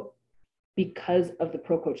also because of the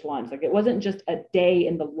Pro Coach launch. Like, it wasn't just a day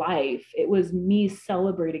in the life. It was me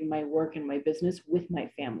celebrating my work and my business with my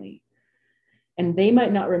family. And they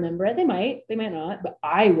might not remember it. They might not, but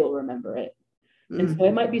I will remember it. Mm-hmm. And so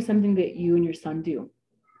it might be something that you and your son do.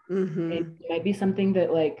 Mm-hmm. It might be something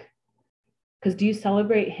that, like, because do you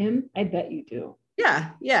celebrate him? I bet you do. Yeah.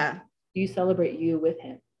 Yeah. Do you celebrate you with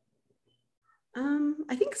him?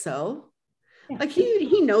 I think so. Yeah. Like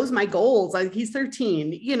he knows my goals. Like, he's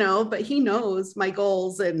 13, you know, but he knows my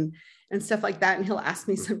goals and stuff like that. And he'll ask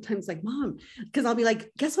me sometimes, like, Mom, because I'll be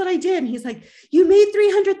like, guess what I did? And he's like, you made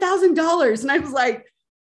 $300,000. And I was like,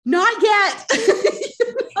 not yet.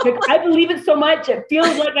 I believe it so much. It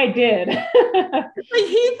feels like I did. Like,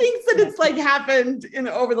 he thinks that it's like happened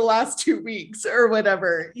over the last 2 weeks or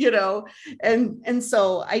whatever, you know? And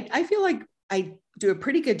so I feel like I do a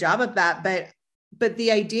pretty good job of that, but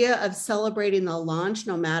the idea of celebrating the launch,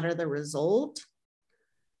 no matter the result,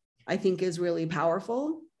 I think is really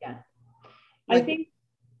powerful. Yeah. I think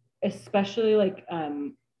especially like,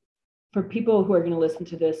 for people who are going to listen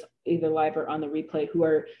to this either live or on the replay, who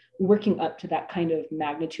are working up to that kind of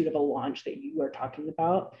magnitude of a launch that you are talking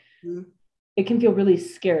about, mm-hmm. It can feel really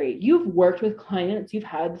scary. You've worked with clients, you've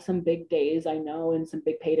had some big days, I know, and some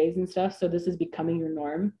big paydays and stuff. So this is becoming your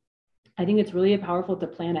norm. I think it's really powerful to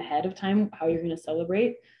plan ahead of time how you're going to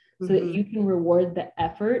celebrate, so mm-hmm. that you can reward the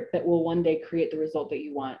effort that will one day create the result that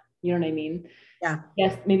you want. You know what I mean? Yeah.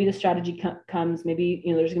 Yes, maybe the strategy comes, maybe,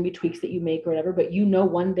 you know, there's going to be tweaks that you make or whatever, but you know,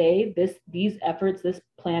 one day these efforts, this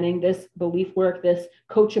planning, this belief work, this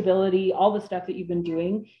coachability, all the stuff that you've been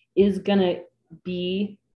doing is going to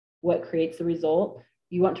be what creates the result.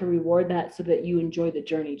 You want to reward that so that you enjoy the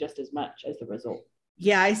journey just as much as the result.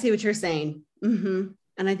 Yeah, I see what you're saying. Mm-hmm.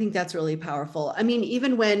 And I think that's really powerful. I mean,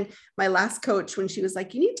 even when my last coach, when she was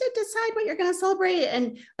like, you need to decide what you're going to celebrate.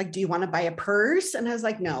 And like, do you want to buy a purse? And I was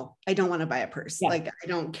like, no, I don't want to buy a purse. Yeah. Like, I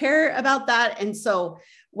don't care about that. And so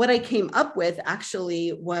what I came up with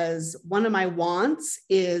actually was one of my wants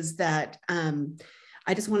is that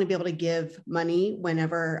I just want to be able to give money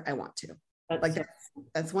whenever I want to.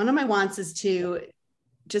 That's one of my wants, is to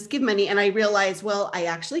just give money. And I realized, well, I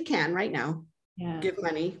actually can right now give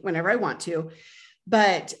money whenever I want to.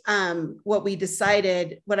 But what I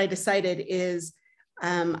decided is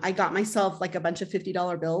I got myself like a bunch of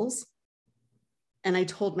 $50 bills. And I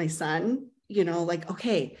told my son, like,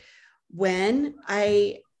 okay, when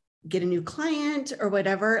I get a new client or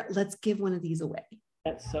whatever, let's give one of these away.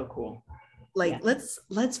 That's so cool. Like,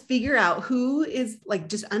 let's figure out who is, like,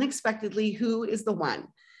 just unexpectedly, who is the one.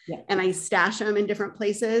 Yeah. And I stash them in different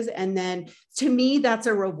places. And then to me, that's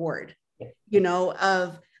a reward,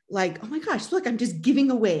 of like, oh my gosh, look, I'm just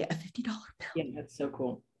giving away a $50 bill. Yeah, that's so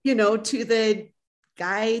cool. To the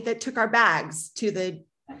guy that took our bags to the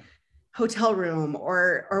hotel room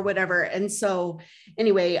or whatever. And so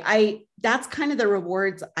anyway, that's kind of the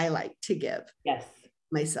rewards I like to give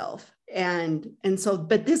myself. And so,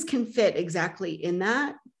 but this can fit exactly in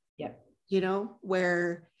that,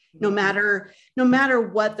 where no matter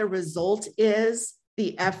what the result is,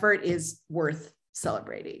 the effort is worth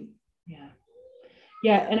celebrating. Yeah.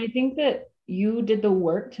 Yeah. And I think that you did the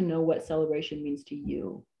work to know what celebration means to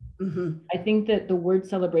you. Mm-hmm. I think that the word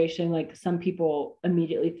celebration, like, some people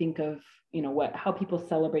immediately think of, how people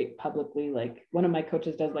celebrate publicly. Like, one of my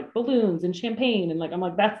coaches does like balloons and champagne. And like, I'm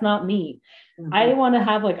like, that's not me. Mm-hmm. I want to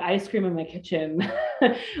have like ice cream in my kitchen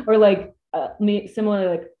or like similar,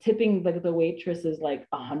 like tipping like the waitress is like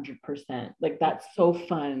 100%. Like, that's so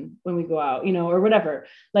fun when we go out, or whatever.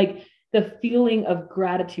 Like, the feeling of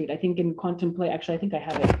gratitude, I think in Quantum Play, actually, I think I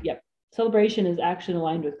have it. Yep. Celebration is action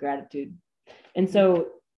aligned with gratitude. And so,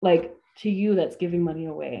 like, to you, that's giving money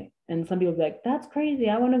away. And some people be like, that's crazy,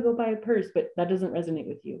 I want to go buy a purse, but that doesn't resonate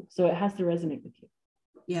with you. So it has to resonate with you.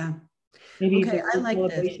 Yeah. Maybe I like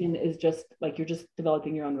celebration is just like, you're just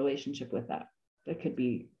developing your own relationship with that. That could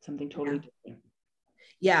be something totally different.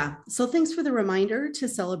 Yeah. So thanks for the reminder to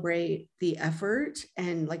celebrate the effort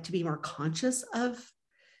and like to be more conscious of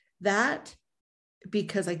that,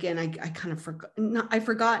 because again, I kind of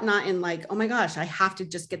forgot not in like, oh my gosh, I have to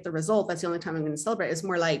just get the result. That's the only time I'm going to celebrate. It's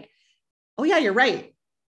more like, oh yeah, you're right.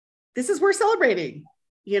 This is worth celebrating,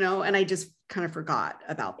 and I just kind of forgot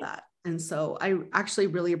about that. And so I actually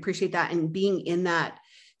really appreciate that. And being in that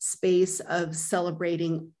space of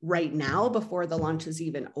celebrating right now before the launch is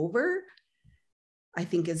even over, I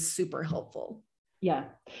think is super helpful. Yeah.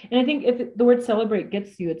 And I think if the word celebrate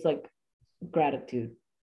gets you, it's like gratitude.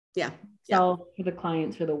 Yeah. For the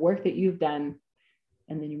clients, for the work that you've done,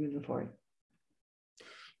 and then you're moving forward.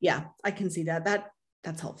 Yeah, I can see that.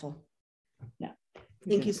 That's helpful. Yeah.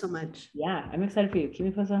 Thank you so much. Yeah, I'm excited for you. Keep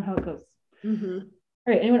me posted on how it goes. Mm-hmm. All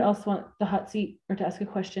right. Anyone else want the hot seat or to ask a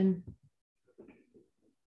question?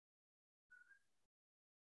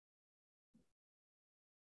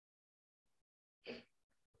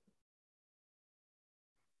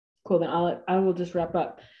 Cool. Then I will just wrap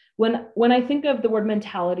up. When I think of the word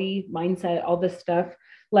mentality, mindset, all this stuff,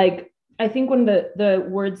 like, I think when the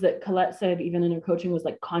words that Colette said, even in her coaching, was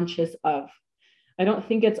like conscious of, I don't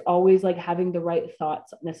think it's always like having the right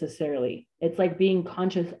thoughts necessarily. It's like being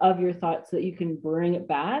conscious of your thoughts so that you can bring it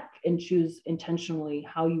back and choose intentionally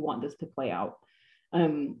how you want this to play out.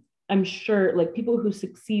 I'm sure like people who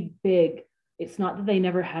succeed big, it's not that they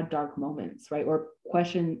never had dark moments, right? Or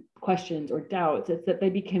questions or doubts. It's that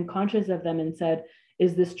they became conscious of them and said,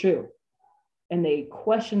 is this true? And they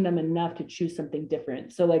questioned them enough to choose something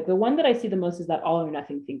different. So like the one that I see the most is that all or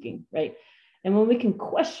nothing thinking, right? And when we can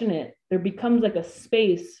question it, there becomes like a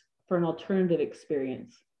space for an alternative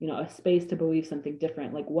experience, a space to believe something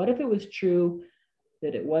different. Like, what if it was true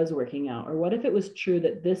that it was working out? Or what if it was true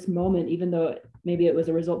that this moment, even though maybe it was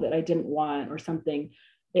a result that I didn't want or something,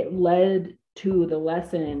 it led to the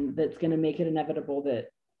lesson that's going to make it inevitable that,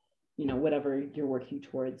 whatever you're working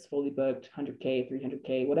towards, fully booked, 100K,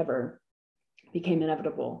 300K, whatever, became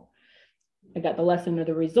inevitable. I got the lesson or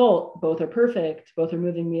the result. Both are perfect. Both are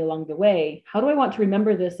moving me along the way. How do I want to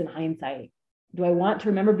remember this in hindsight? Do I want to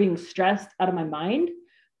remember being stressed out of my mind?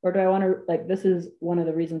 Or do I want to, like, this is one of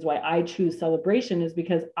the reasons why I choose celebration, is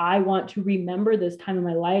because I want to remember this time in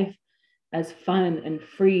my life as fun and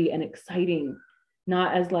free and exciting,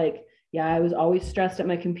 not as like, yeah, I was always stressed at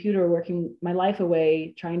my computer, working my life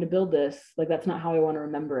away, trying to build this. Like, that's not how I want to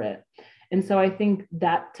remember it. And so I think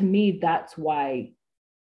that, to me, that's why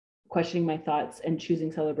questioning my thoughts and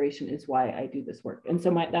choosing celebration is why I do this work. And so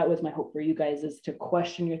that was my hope for you guys, is to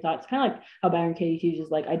question your thoughts, kind of like how Byron Katie teaches.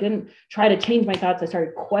 Like, I didn't try to change my thoughts. I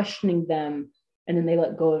started questioning them, and then they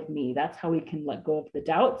let go of me. That's how we can let go of the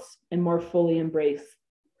doubts and more fully embrace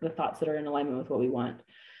the thoughts that are in alignment with what we want.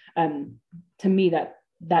 To me,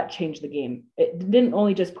 that changed the game. It didn't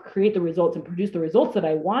only just create the results and produce the results that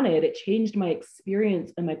I wanted, it changed my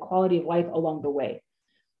experience and my quality of life along the way.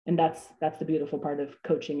 And that's the beautiful part of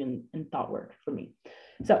coaching and thought work for me.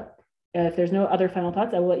 So if there's no other final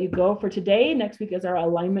thoughts, I will let you go for today. Next week is our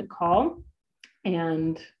alignment call,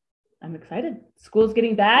 and I'm excited. School's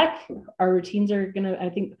getting back. Our routines are I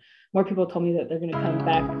think more people told me that they're gonna come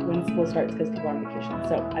back when school starts because people are on vacation.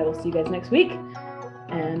 So I will see you guys next week,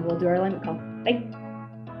 and we'll do our alignment call. Bye.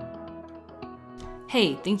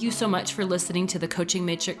 Hey, thank you so much for listening to the Coaching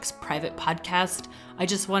Matrix private podcast. I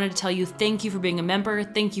just wanted to tell you thank you for being a member.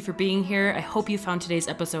 Thank you for being here. I hope you found today's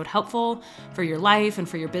episode helpful for your life and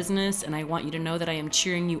for your business. And I want you to know that I am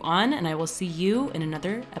cheering you on, and I will see you in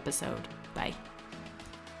another episode. Bye.